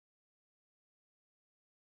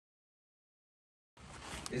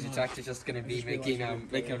Is it actually just going to be making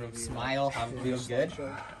them smile, have feel good?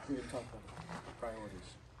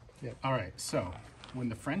 Yep. All right, so when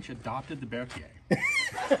the French adopted the Berthier, the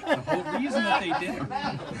whole reason that they did it,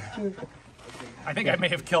 I think I may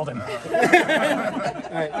have killed him. All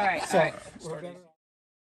right.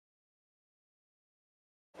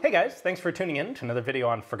 Hey guys, thanks for tuning in to another video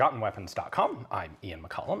on ForgottenWeapons.com. I'm Ian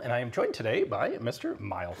McCollum, and I am joined today by Mr.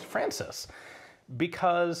 Myles Francis.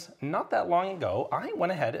 Because not that long ago, I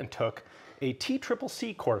went ahead and took a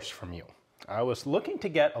TCCC course from you. I was looking to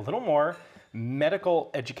get a little more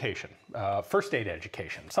medical education, first aid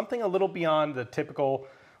education, something a little beyond the typical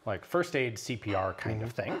like first aid CPR kind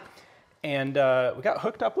of thing. And we got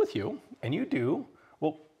hooked up with you, and you do,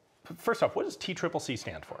 well, first off, what does TCCC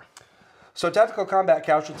stand for? So Tactical Combat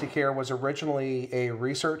Casualty Care was originally a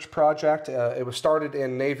research project. It was started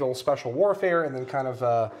in Naval Special Warfare and then kind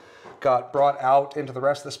of got brought out into the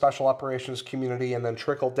rest of the special operations community and then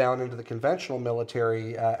trickled down into the conventional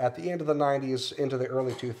military at the end of the 90s into the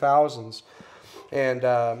early 2000s.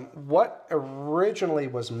 And what originally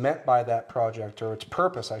was meant by that project, or its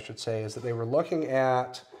purpose I should say, is that they were looking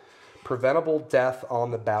at preventable death on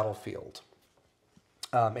the battlefield.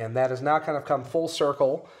 And that has now kind of come full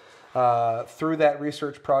circle. Through that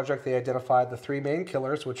research project, they identified the three main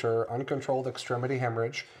killers, which are uncontrolled extremity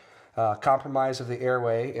hemorrhage, compromise of the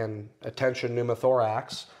airway, and attention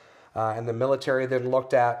pneumothorax. And the military then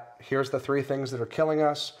looked at, here's the three things that are killing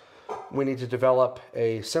us. We need to develop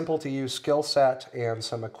a simple-to-use skill set and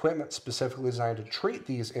some equipment specifically designed to treat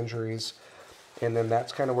these injuries. And then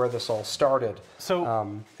that's kind of where this all started.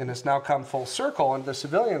 So, and it's now come full circle into the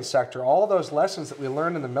civilian sector. All those lessons that we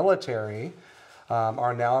learned in the military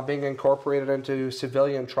are now being incorporated into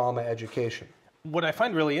civilian trauma education. What I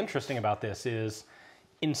find really interesting about this is,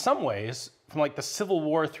 in some ways, from like the Civil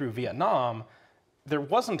War through Vietnam, there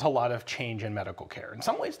wasn't a lot of change in medical care. In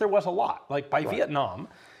some ways, there was a lot. Like by Vietnam,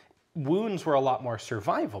 wounds were a lot more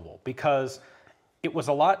survivable because it was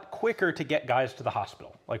a lot quicker to get guys to the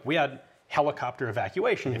hospital. Like we had helicopter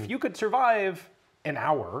evacuation. If you could survive an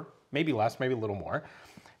hour, maybe less, maybe a little more,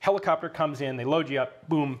 helicopter comes in, they load you up,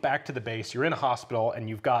 boom, back to the base, you're in a hospital, and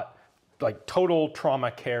you've got like total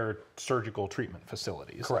trauma care surgical treatment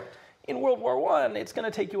facilities. Correct. In World War I, it's going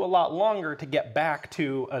to take you a lot longer to get back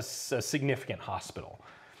to a significant hospital.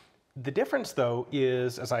 The difference, though,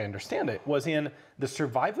 is, as I understand it, was in the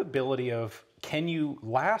survivability of can you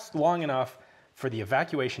last long enough for the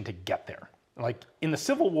evacuation to get there? Like in the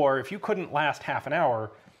Civil War, if you couldn't last half an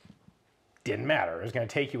hour, didn't matter. It was going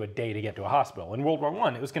to take you a day to get to a hospital. In World War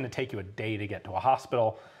I, it was going to take you a day to get to a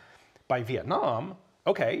hospital. By Vietnam,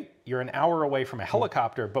 okay, you're an hour away from a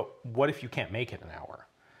helicopter, but what if you can't make it an hour?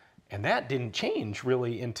 And that didn't change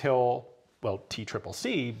really until, well,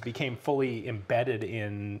 TCCC became fully embedded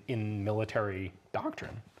in military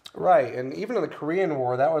doctrine. Right, and even in the Korean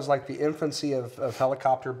War, that was like the infancy of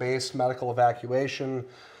helicopter-based medical evacuation.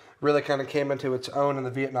 Really kind of came into its own in the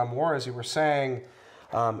Vietnam War, as you were saying.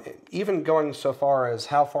 Even going so far as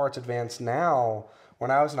how far it's advanced now,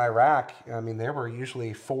 when I was in Iraq, I mean, there were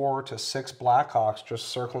usually 4 to 6 Blackhawks just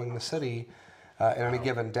circling the city in any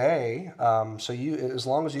given day. So as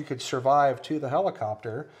long as you could survive to the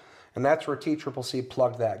helicopter, and that's where TCCC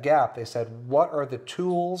plugged that gap. They said, what are the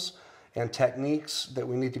tools and techniques that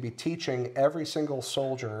we need to be teaching every single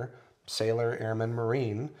soldier, sailor, airman,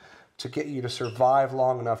 Marine, to get you to survive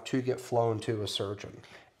long enough to get flown to a surgeon?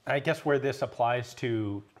 I guess where this applies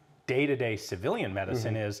to day-to-day civilian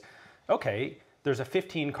medicine is, okay, there's a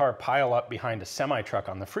 15-car pileup behind a semi-truck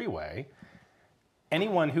on the freeway.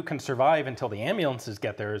 Anyone who can survive until the ambulances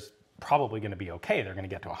get there is probably going to be okay. They're going to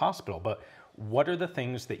get to a hospital. But what are the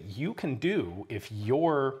things that you can do if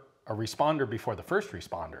you're a responder before the first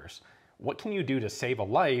responders? What can you do to save a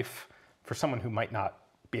life for someone who might not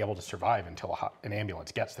be able to survive until an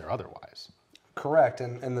ambulance gets there otherwise? Correct.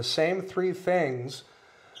 And the same three things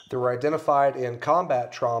that were identified in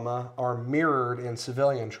combat trauma are mirrored in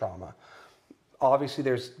civilian trauma. Obviously,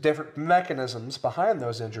 there's different mechanisms behind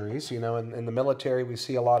those injuries. You know, in the military, we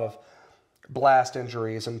see a lot of blast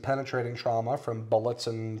injuries and penetrating trauma from bullets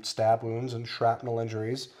and stab wounds and shrapnel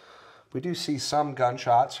injuries. We do see some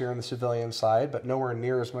gunshots here on the civilian side, but nowhere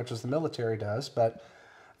near as much as the military does. But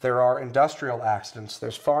there are industrial accidents,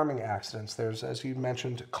 there's farming accidents, there's, as you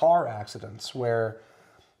mentioned, car accidents where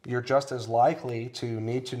you're just as likely to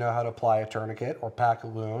need to know how to apply a tourniquet or pack a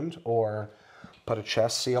wound or put a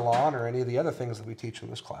chest seal on or any of the other things that we teach in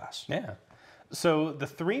this class. Yeah. So the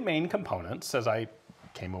three main components, as I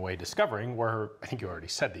came away discovering, were, I think you already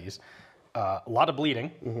said these, a lot of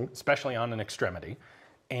bleeding, especially on an extremity,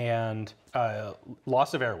 and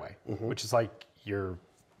loss of airway, which is like your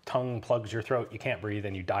tongue plugs your throat, you can't breathe,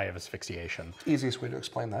 and you die of asphyxiation. Easiest way to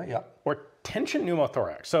explain that, yeah. Or tension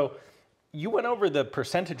pneumothorax. So you went over the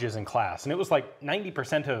percentages in class, and it was like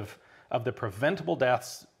 90% of the preventable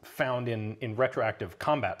deaths found in retroactive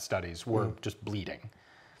combat studies were just bleeding.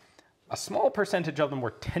 A small percentage of them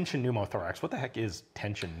were tension pneumothorax. What the heck is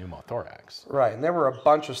tension pneumothorax? Right, and there were a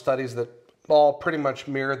bunch of studies that all pretty much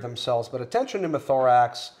mirrored themselves, but a tension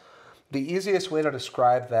pneumothorax, the easiest way to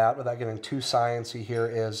describe that without getting too sciencey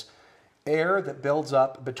here is air that builds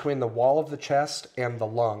up between the wall of the chest and the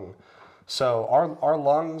lung. So our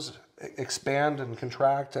lungs expand and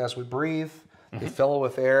contract as we breathe. They fill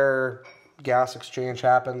with air, gas exchange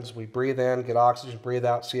happens, we breathe in, get oxygen, breathe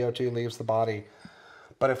out, CO2 leaves the body.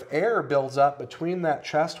 But if air builds up between that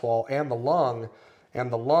chest wall and the lung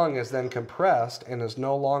is then compressed and is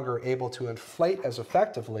no longer able to inflate as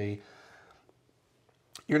effectively,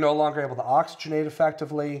 you're no longer able to oxygenate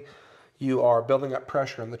effectively. You are building up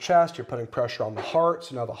pressure in the chest. You're putting pressure on the heart.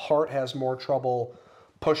 So now the heart has more trouble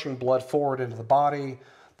pushing blood forward into the body.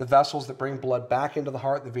 The vessels that bring blood back into the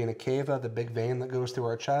heart, the vena cava, the big vein that goes through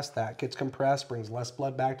our chest, that gets compressed, brings less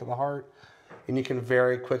blood back to the heart. And you can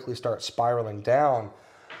very quickly start spiraling down.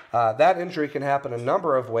 That injury can happen a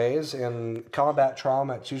number of ways. In combat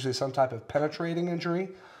trauma, it's usually some type of penetrating injury,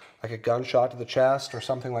 like a gunshot to the chest or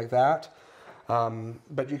something like that.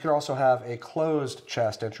 But you can also have a closed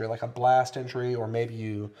chest injury, like a blast injury, or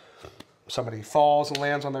maybe somebody falls and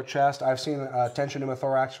lands on their chest. I've seen tension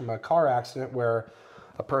pneumothorax from a car accident where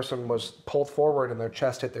a person was pulled forward and their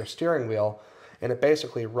chest hit their steering wheel, and it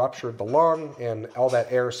basically ruptured the lung, and all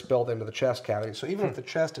that air spilled into the chest cavity. So even if the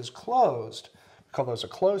chest is closed, we call those a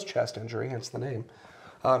closed chest injury, hence the name,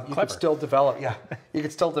 you could still develop, you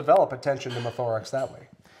could still develop a tension pneumothorax that way.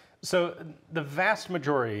 So the vast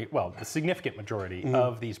majority, well, the significant majority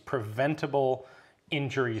of these preventable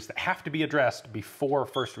injuries that have to be addressed before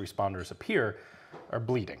first responders appear are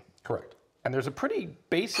bleeding. Correct. And there's a pretty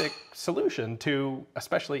basic solution to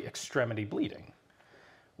especially extremity bleeding,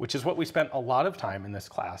 which is what we spent a lot of time in this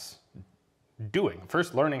class doing.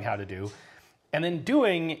 First learning how to do, and then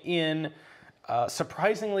doing in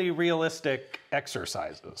surprisingly realistic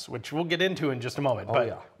exercises, which we'll get into in just a moment.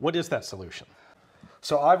 What is that solution?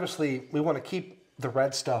 So obviously, we want to keep the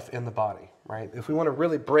red stuff in the body, right? If we want to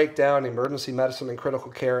really break down emergency medicine and critical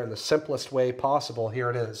care in the simplest way possible, here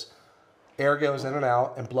it is. Air goes in and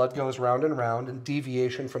out, and blood goes round, and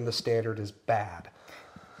deviation from the standard is bad.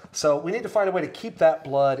 So we need to find a way to keep that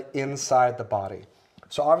blood inside the body.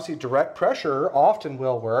 So obviously, direct pressure often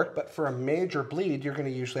will work, but for a major bleed, you're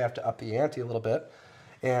going to usually have to up the ante a little bit.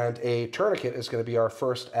 And a tourniquet is going to be our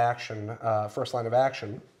first line of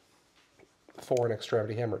action for an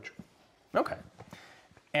extremity hemorrhage. Okay.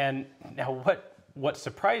 And now what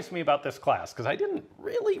surprised me about this class, because I didn't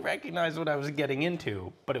really recognize what I was getting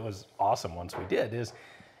into, but it was awesome once we did, is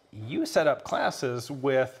you set up classes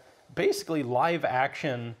with basically live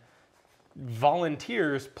action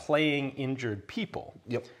volunteers playing injured people.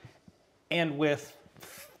 Yep. And with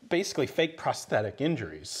basically fake prosthetic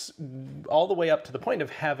injuries, all the way up to the point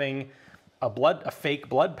of having a fake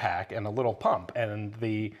blood pack and a little pump, and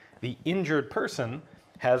the injured person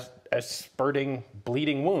has a spurting,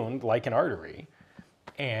 bleeding wound like an artery,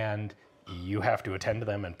 and you have to attend to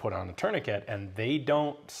them and put on a tourniquet, and they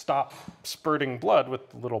don't stop spurting blood with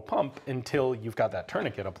the little pump until you've got that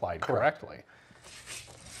tourniquet applied correctly.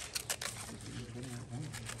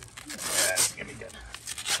 That's gonna be good.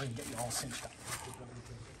 We can get you all cinched up.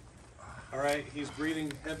 All right, he's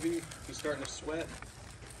breathing heavy. He's starting to sweat.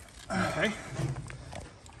 Okay.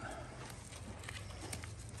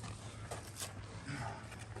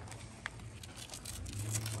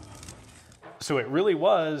 So it really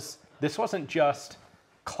was, this wasn't just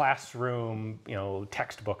classroom,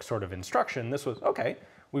 textbook sort of instruction. This was, okay,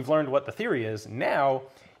 we've learned what the theory is. Now,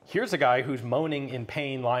 here's a guy who's moaning in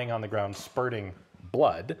pain, lying on the ground, spurting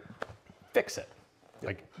blood. Fix it.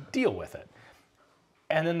 Like, deal with it.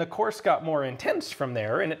 And then the course got more intense from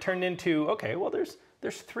there, and it turned into, okay, well, there's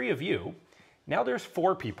 3 of you. Now there's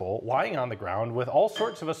 4 people lying on the ground with all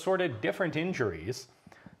sorts of assorted different injuries.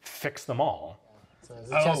 Fix them all.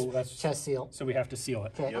 So that's chest seal. So we have to seal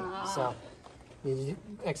it. Okay. So you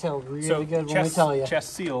exhale really good when we tell you.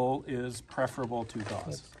 Chest seal is preferable to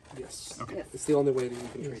gauze. Yes. Okay. It's the only way that you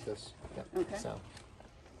can treat this. Yep. Okay. So.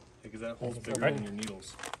 Because that holds bigger than your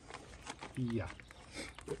needles. Yeah.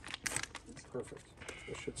 Perfect.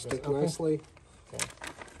 It should stick nicely. Okay.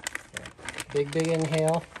 Big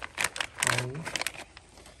inhale.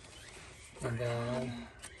 And then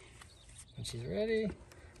when she's ready.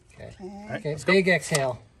 Okay. Right, okay. Big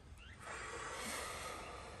exhale.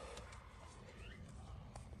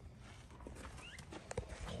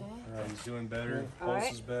 He's doing better. All Pulse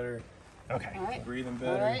right. is better. Okay. All right. Breathing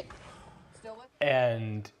All better. right. Still with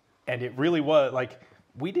And it really was like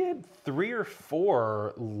we did 3 or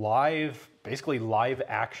 4 basically live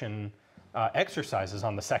action exercises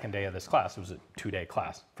on the second day of this class. It was a 2-day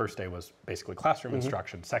class. First day was basically classroom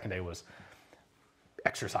instruction. Second day was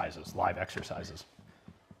exercises, live exercises.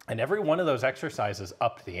 And every one of those exercises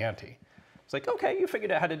upped the ante. It's like, okay, you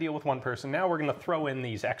figured out how to deal with one person. Now we're going to throw in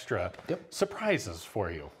these extra surprises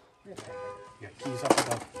for you. Yeah, keys up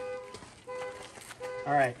above.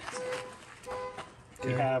 All right.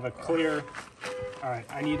 We have a clear. All right,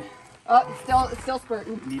 I need it's still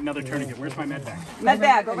spurting. another tourniquet. Where's my med bag? Med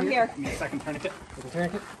bag over here. Need a second tourniquet.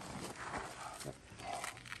 Tourniquet.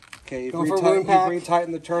 Okay, Go for wound pack. you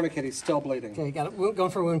retighten the tourniquet, he's still bleeding. Okay, got it.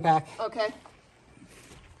 Going for wound pack. Okay.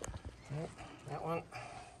 That one.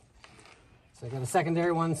 So I got a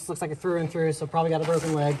secondary one. This looks like it through and through, so probably got a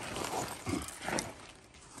broken leg.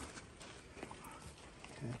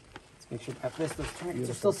 Let's make sure after this, those tourniquets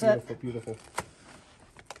are still set. Beautiful.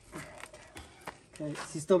 Okay,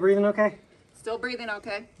 is he still breathing okay? Still breathing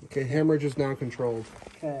okay. Okay, hemorrhage is now controlled.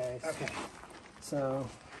 Okay. So,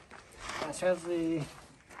 casualty.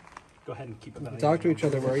 Go ahead and keep it. Talk to each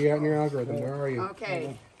other. Where are you at in your algorithm? Where are you?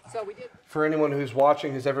 Okay. So we did. For anyone who's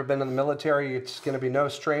watching who's ever been in the military, it's going to be no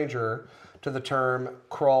stranger to the term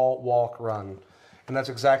crawl, walk, run. And that's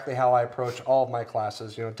exactly how I approach all of my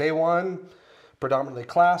classes. You know, day one, predominantly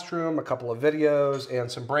classroom, a couple of videos,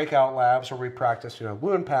 and some breakout labs where we practice, you know,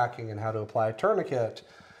 wound packing and how to apply a tourniquet,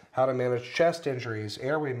 how to manage chest injuries,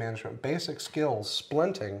 airway management, basic skills,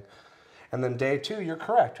 splinting. And then day two, you're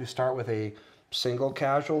correct. We start with a single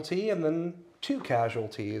casualty and then 2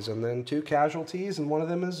 casualties and then 2 casualties, and one of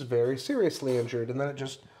them is very seriously injured, and then it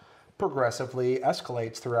just progressively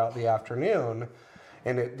escalates throughout the afternoon.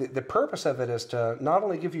 And the purpose of it is to not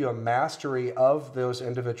only give you a mastery of those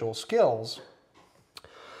individual skills,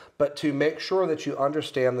 but to make sure that you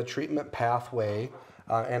understand the treatment pathway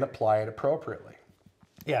and apply it appropriately.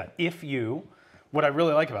 Yeah, what I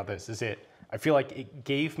really like about this is I feel like it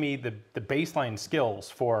gave me the baseline skills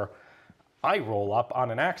for, I roll up on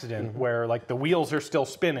an accident where like the wheels are still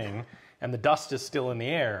spinning and the dust is still in the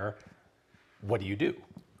air. What do you do?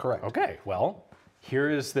 Correct. Okay, well, here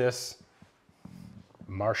is this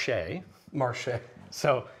marche. Marche.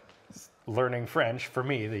 So learning French, for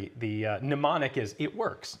me, the mnemonic is it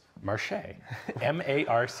works. Marche.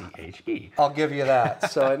 M-A-R-C-H-E. I'll give you that.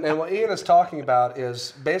 So, and what Ian is talking about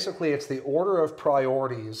is basically it's the order of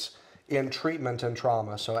priorities in treatment and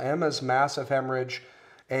trauma. So M is massive hemorrhage,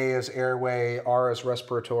 A is airway, R is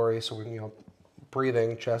respiratory, so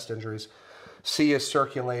breathing, chest injuries. C is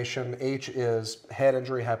circulation, H is head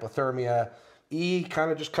injury, hypothermia. E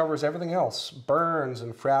kind of just covers everything else, burns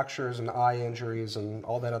and fractures and eye injuries and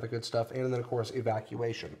all that other good stuff. And then of course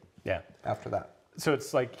evacuation. Yeah. After that. So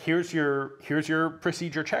it's like here's your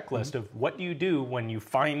procedure checklist of what do you do when you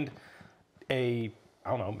find I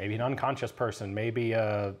don't know, maybe an unconscious person, maybe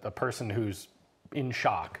a person who's in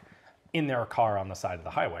shock in their car on the side of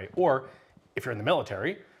the highway, or if you're in the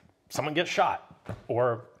military, someone gets shot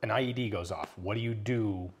or an IED goes off. What do you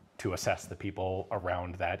do to assess the people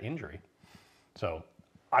around that injury? So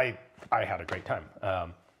I had a great time.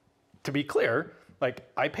 To be clear, like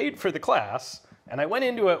I paid for the class and I went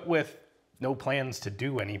into it with no plans to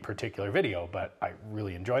do any particular video, but I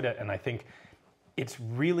really enjoyed it. And I think it's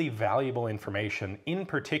really valuable information, in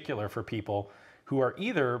particular for people who are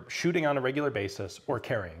either shooting on a regular basis or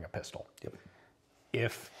carrying a pistol. Yep.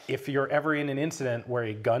 If you're ever in an incident where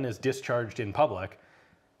a gun is discharged in public,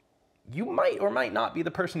 you might or might not be the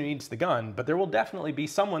person who needs the gun, but there will definitely be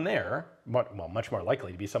someone there, well, much more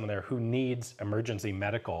likely to be someone there who needs emergency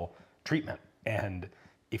medical treatment. And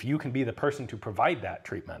if you can be the person to provide that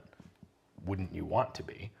treatment, wouldn't you want to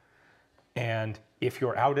be? And if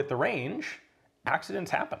you're out at the range, accidents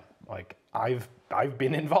happen. Like I've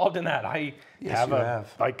been involved in that. I've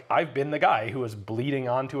been the guy who was bleeding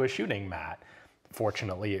onto a shooting mat.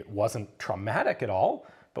 Fortunately, it wasn't traumatic at all,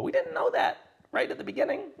 but we didn't know that right at the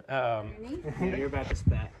beginning. Yeah, you're about to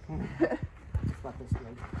spat. All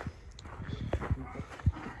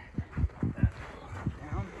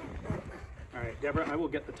right, Deborah, I will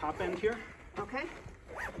get the top end here. Okay.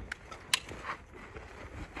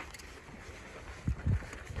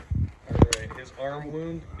 Alright, his arm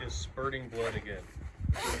wound is spurting blood again.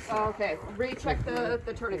 Okay. Recheck the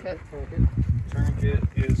tourniquet. Tourniquet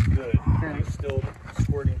is good. He's still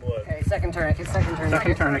squirting blood. Okay, second tourniquet.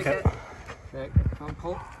 Second Tourniquet. Okay,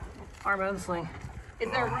 pull. Arm out of the sling.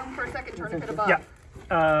 Is there room for a second tourniquet above?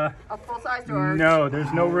 Yeah. A full size or? No,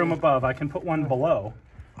 there's no room above. I can put one below.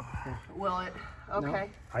 Will it? Okay.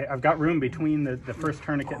 I've got room between the first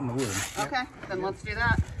tourniquet and the wound. Okay, then let's do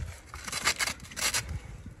that.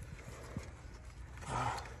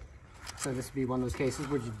 So this would be one of those cases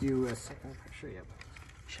where you do a second picture. Yep.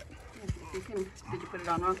 Did you put it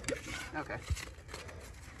on wrong? Okay.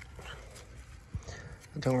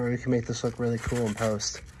 Don't worry, we can make this look really cool in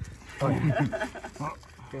post.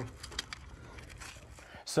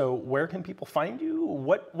 So where can people find you?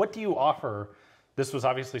 What do you offer? This was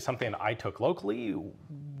obviously something I took locally.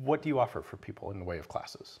 What do you offer for people in the way of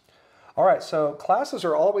classes? All right, so classes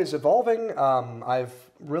are always evolving. I've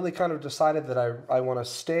really kind of decided that I want to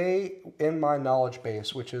stay in my knowledge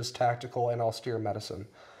base, which is tactical and austere medicine.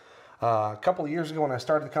 A couple of years ago when I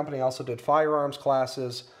started the company, I also did firearms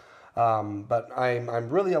classes, but I'm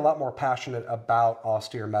really a lot more passionate about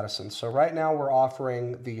austere medicine. So right now we're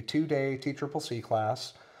offering the 2-day TCCC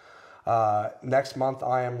class. Next month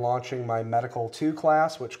I am launching my Medical 2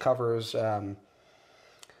 class, which covers, the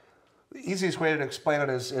easiest way to explain it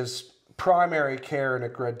is primary care in a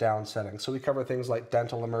grid down setting. So we cover things like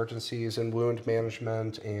dental emergencies and wound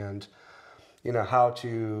management and how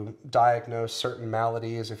to diagnose certain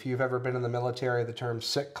maladies. If you've ever been in the military, the term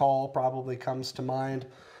sick call probably comes to mind.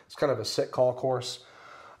 It's kind of a sick call course.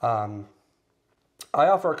 I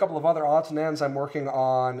offer a couple of other odds and ends. I'm working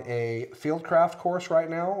on a fieldcraft course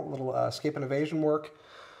right now, a little escape and evasion work.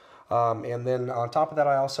 And then on top of that,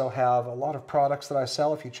 I also have a lot of products that I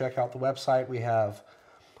sell. If you check out the website, we have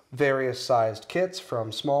various sized kits,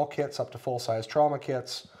 from small kits up to full-size trauma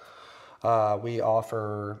kits. We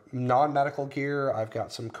offer non-medical gear. I've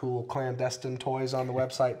got some cool clandestine toys on the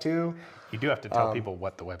website too. You do have to tell people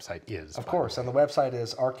what the website is. Of course, and the website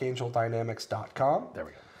is archangeldynamics.com. There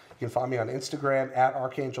we go. You can find me on Instagram at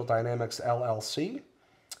Archangel Dynamics LLC.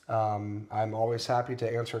 I'm always happy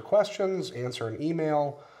to answer questions, answer an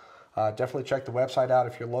email. Definitely check the website out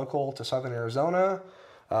if you're local to Southern Arizona.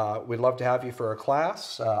 We'd love to have you for a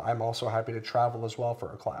class. I'm also happy to travel as well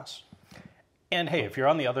for a class. And hey, if you're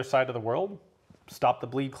on the other side of the world, Stop the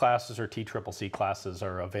Bleed classes or TCCC classes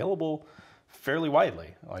are available fairly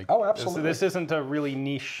widely. Oh, absolutely. This isn't a really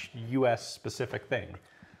niche U.S. specific thing.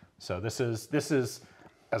 So this is,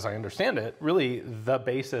 as I understand it, really the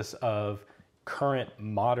basis of current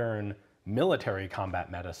modern military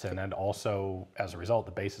combat medicine, and also, as a result,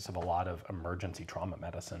 the basis of a lot of emergency trauma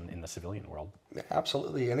medicine in the civilian world.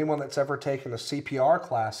 Absolutely. Anyone that's ever taken a CPR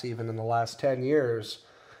class, even in the last 10 years,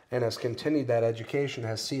 and has continued that education,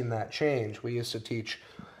 has seen that change. We used to teach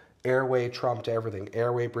airway trumped everything,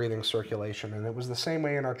 airway, breathing, circulation, and it was the same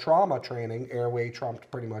way in our trauma training. Airway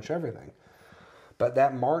trumped pretty much everything. But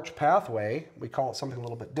that March pathway, we call it something a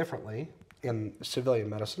little bit differently in civilian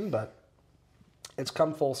medicine, but it's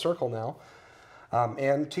come full circle now.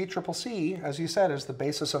 And TCCC, as you said, is the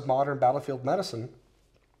basis of modern battlefield medicine.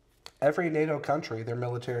 Every NATO country, their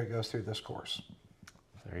military goes through this course.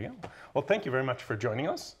 There you go. Well, thank you very much for joining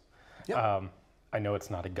us. Yep. I know it's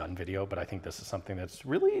not a gun video, but I think this is something that's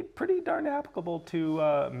really pretty darn applicable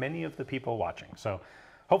to many of the people watching. So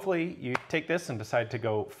hopefully you take this and decide to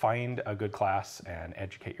go find a good class and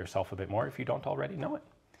educate yourself a bit more if you don't already know it.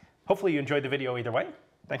 Hopefully you enjoyed the video either way.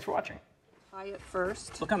 Thanks for watching. Tie it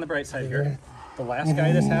first. Look on the bright side here. The last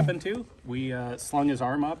guy this happened to, we slung his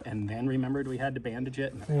arm up and then remembered we had to bandage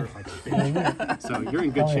it, and of course I did. So you're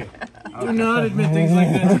in good shape. Okay. Do not admit things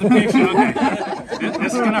like that to the patient. Okay.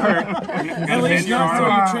 This is going to hurt. At least not so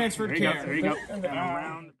you transferred care. There you go. And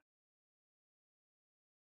around.